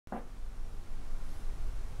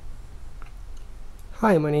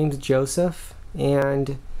Hi, my name's Joseph,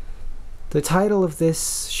 and the title of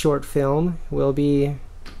this short film will be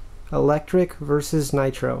Electric versus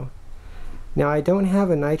Nitro. Now, I don't have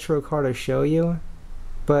a Nitro car to show you,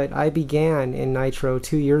 but I began in Nitro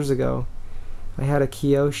 2 years ago. I had a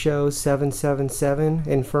Kyosho 777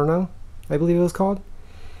 Inferno, I believe it was called,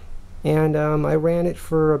 and I ran it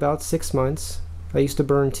for about 6 months. I used to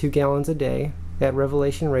burn 2 gallons a day at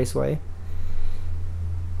Revelation Raceway.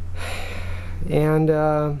 And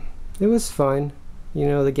it was fun. You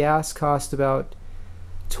know, the gas cost about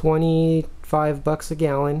 25 bucks a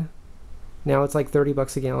gallon. Now it's like 30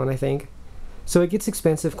 bucks a gallon, I think. So it gets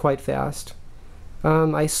expensive quite fast.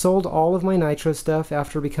 I sold all of my Nitro stuff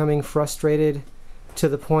after becoming frustrated to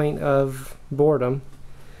the point of boredom.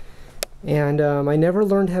 And I never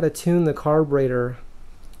learned how to tune the carburetor,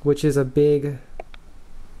 which is that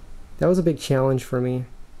was a big challenge for me.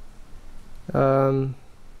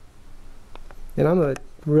 And I'm a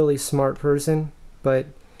really smart person, but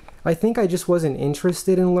I think I just wasn't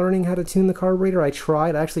interested in learning how to tune the carburetor. I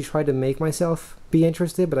actually tried to make myself be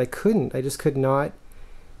interested, but I couldn't. I just could not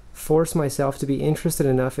force myself to be interested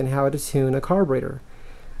enough in how to tune a carburetor.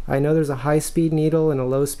 I know there's a high-speed needle and a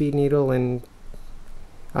low-speed needle, and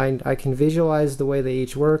I can visualize the way they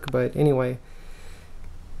each work, but anyway.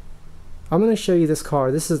 I'm going to show you this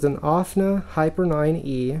car. This is an Ofna Hyper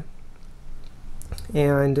 9E,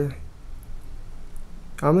 and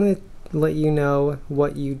I'm going to let you know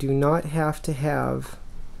what you do not have to have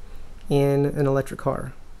in an electric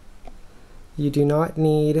car. You do not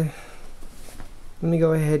need... Let me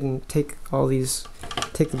go ahead and take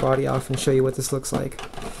the body off and show you what this looks like.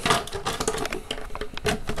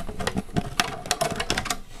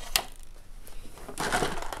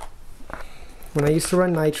 When I used to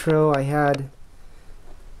run Nitro, I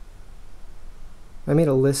made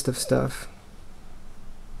a list of stuff.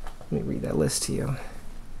 Let me read that list to you.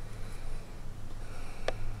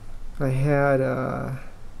 I had a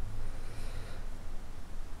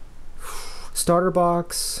starter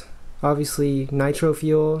box, obviously Nitro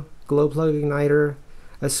fuel, glow plug igniter,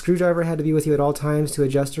 a screwdriver had to be with you at all times to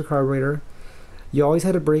adjust your carburetor. You always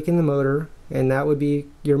had a brake in the motor, and that would be,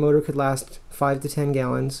 your motor could last 5 to 10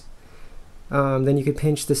 gallons. Then you could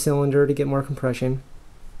pinch the cylinder to get more compression.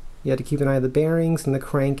 You had to keep an eye on the bearings and the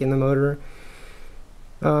crank in the motor.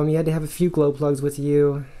 You had to have a few glow plugs with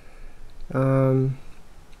you.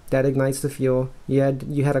 That ignites the fuel. You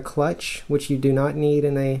had a clutch, which you do not need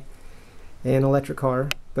in an electric car,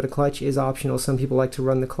 but a clutch is optional. Some people like to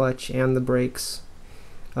run the clutch and the brakes.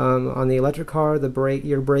 On the electric car,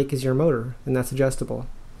 your brake is your motor, and that's adjustable.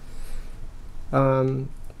 You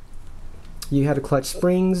had a clutch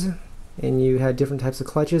springs, and you had different types of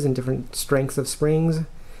clutches and different strengths of springs.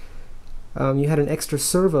 You had an extra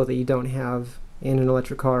servo that you don't have in an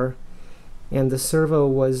electric car, and the servo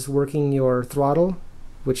was working your throttle,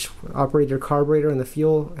 which operated your carburetor and the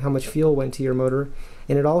fuel, how much fuel went to your motor,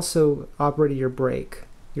 and it also operated your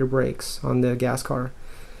brakes on the gas car.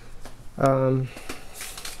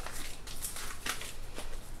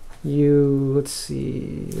 Let's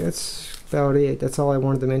see, that's about it. That's all I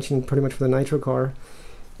wanted to mention pretty much for the Nitro car.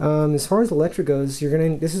 As far as electric goes,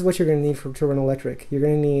 this is what you're gonna need to run electric. You're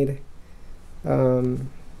gonna need, I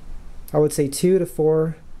would say 2 to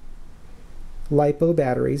 4 LiPo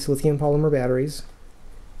batteries, lithium polymer batteries.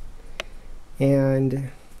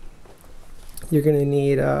 And you're going to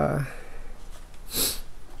need, I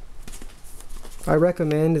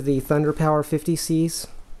recommend the Thunder Power 50Cs.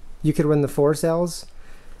 You could run the 4 cells.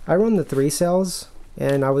 I run the 3 cells,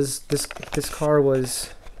 and this car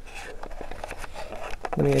was,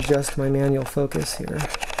 let me adjust my manual focus here.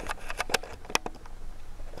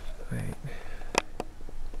 Right.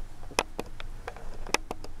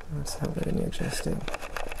 That's not letting me adjust it.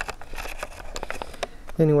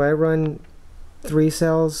 Anyway, I run 3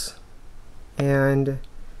 cells, and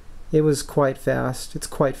it was quite fast. It's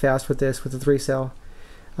quite fast with the 3 cell.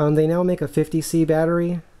 They now make a 50C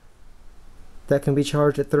battery that can be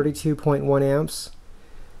charged at 32.1 amps.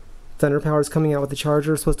 Thunder Power is coming out with the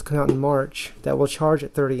charger, it's supposed to come out in March, that will charge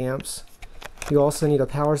at 30 amps. You also need a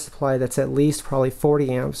power supply that's at least probably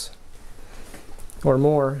 40 amps or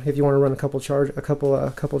more if you want to run a couple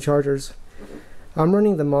chargers. I'm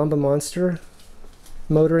running the Mamba Monster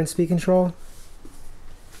motor and speed control,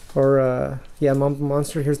 or yeah, Mamba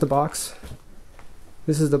Monster. Here's the box.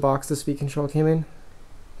 This is the box the speed control came in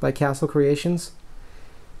by Castle Creations.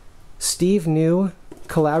 Steve New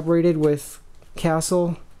collaborated with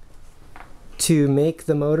Castle to make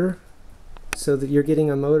the motor, so that you're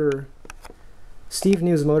getting a motor. Steve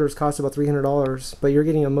New's motors cost about $300, but you're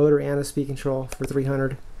getting a motor and a speed control for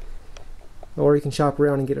 $300. or you can shop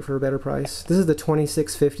around and get it for a better price. This is the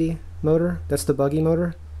 2650 motor. That's the buggy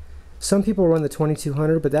motor. Some people run the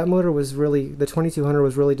 2200, but that motor was really, the 2200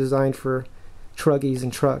 was really designed for truggies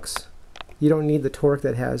and trucks. You don't need the torque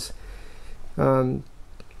that has. You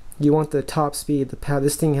want the top speed.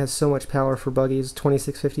 This thing has so much power for buggies.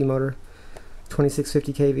 2650 motor,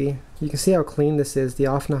 2650 kV. You can see how clean this is. The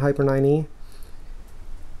Ofna Hyper 9E.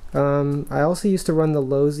 I also used to run the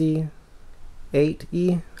Lozi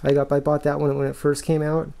 8E. I bought that one when it first came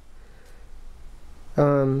out.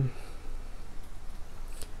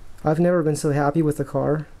 I've never been so happy with the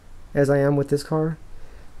car as I am with this car.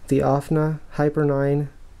 The Ofna Hyper 9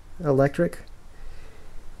 electric.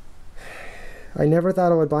 I never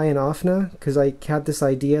thought I would buy an Ofna because I had this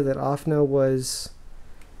idea that Ofna was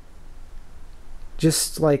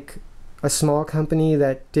just like a small company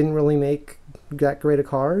that didn't really make that great of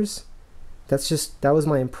cars. That was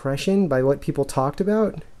my impression by what people talked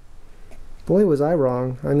about. Boy, was I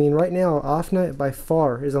wrong. I mean, right now, Ofna by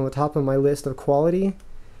far is on the top of my list of quality,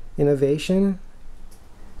 innovation,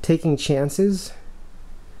 taking chances,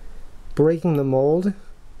 breaking the mold,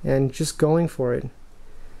 and just going for it.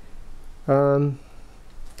 I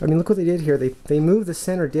mean, look what they did here. They moved the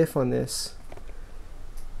center diff on this.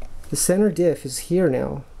 The center diff is here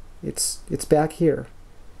now. It's back here,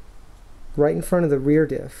 right in front of the rear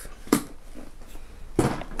diff.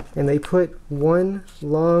 And they put one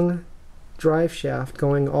long drive shaft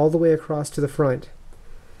going all the way across to the front.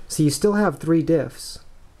 So you still have 3 diffs,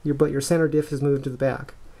 but your center diff is moved to the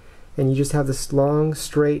back. And you just have this long,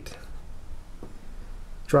 straight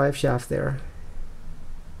drive shaft there.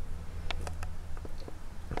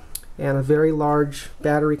 And a very large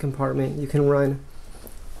battery compartment. You can run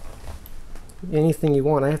anything you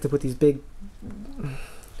want. I have to put these big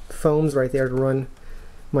foams right there to run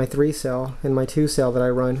my 3-cell and my 2-cell that I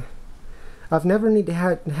run. I've never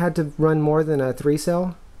had to run more than a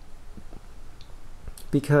 3-cell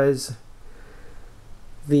because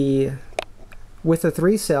with a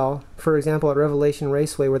 3-cell, for example, at Revelation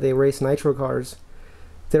Raceway where they race Nitro cars,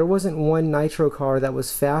 there wasn't one Nitro car that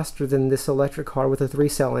was faster than this electric car with a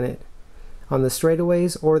 3-cell in it on the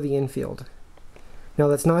straightaways or the infield. Now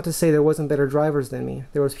that's not to say there wasn't better drivers than me.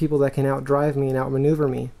 There was people that can outdrive me and outmaneuver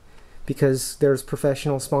me because there's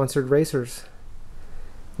professional sponsored racers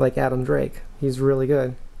like Adam Drake. He's really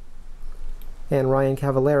good. And Ryan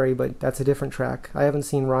Cavallari, but that's a different track. I haven't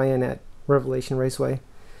seen Ryan at Revelation Raceway.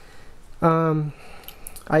 I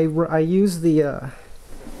use the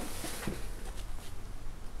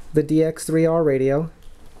DX3R radio.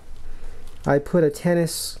 I put a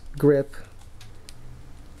tennis grip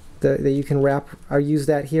that you can wrap. I use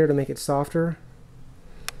that here to make it softer.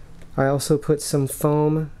 I also put some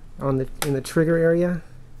foam in the trigger area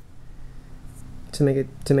to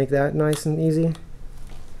make that nice and easy.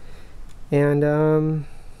 And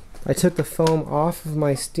I took the foam off of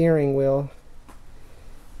my steering wheel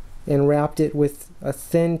and wrapped it with a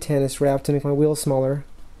thin tennis wrap to make my wheel smaller.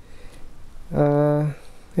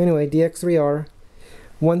 Anyway, DX3R.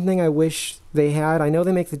 One thing I wish they had, I know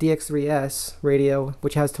they make the DX3S radio,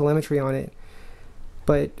 which has telemetry on it,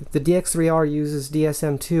 but the DX3R uses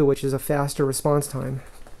DSM2, which is a faster response time.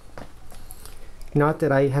 Not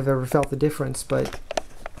that I have ever felt the difference, but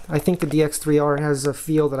I think the DX3R has a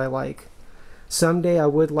feel that I like. Someday I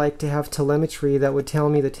would like to have telemetry that would tell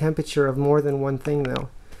me the temperature of more than one thing though.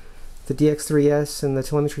 The DX3S and the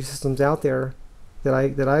telemetry systems out there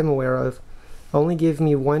that I'm aware of only give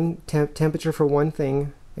me one temperature for one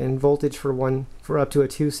thing and voltage for up to a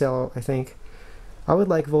 2-cell, I think. I would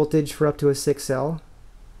like voltage for up to a 6-cell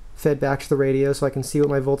fed back to the radio so I can see what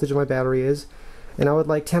my voltage of my battery is. And I would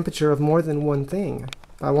like temperature of more than one thing.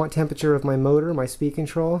 I want temperature of my motor, my speed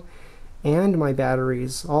control, and my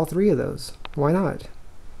batteries, all 3 of those. Why not?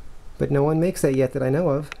 But no one makes that yet that I know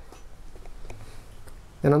of.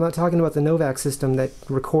 And I'm not talking about the Novak system that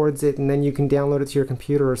records it and then you can download it to your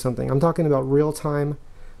computer or something. I'm talking about real-time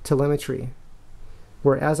telemetry,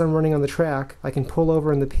 where as I'm running on the track, I can pull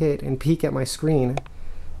over in the pit and peek at my screen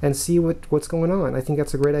and see what's going on. I think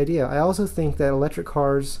that's a great idea. I also think that electric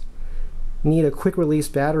cars need a quick-release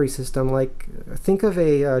battery system. Like, think of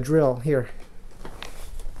a drill here.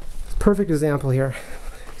 Perfect example here.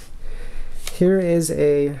 Here is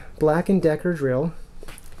a Black & Decker drill.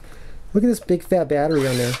 Look at this big fat battery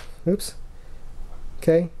on there. Oops.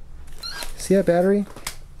 Okay. See that battery?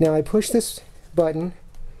 Now I push this button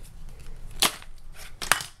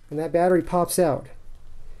and that battery pops out.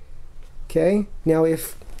 Okay? Now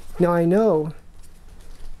I know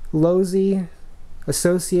Lozi,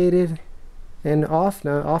 Associated, and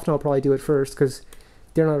Ofna will probably do it first because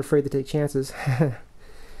they're not afraid to take chances.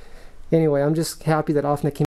 Anyway, I'm just happy that Ofna came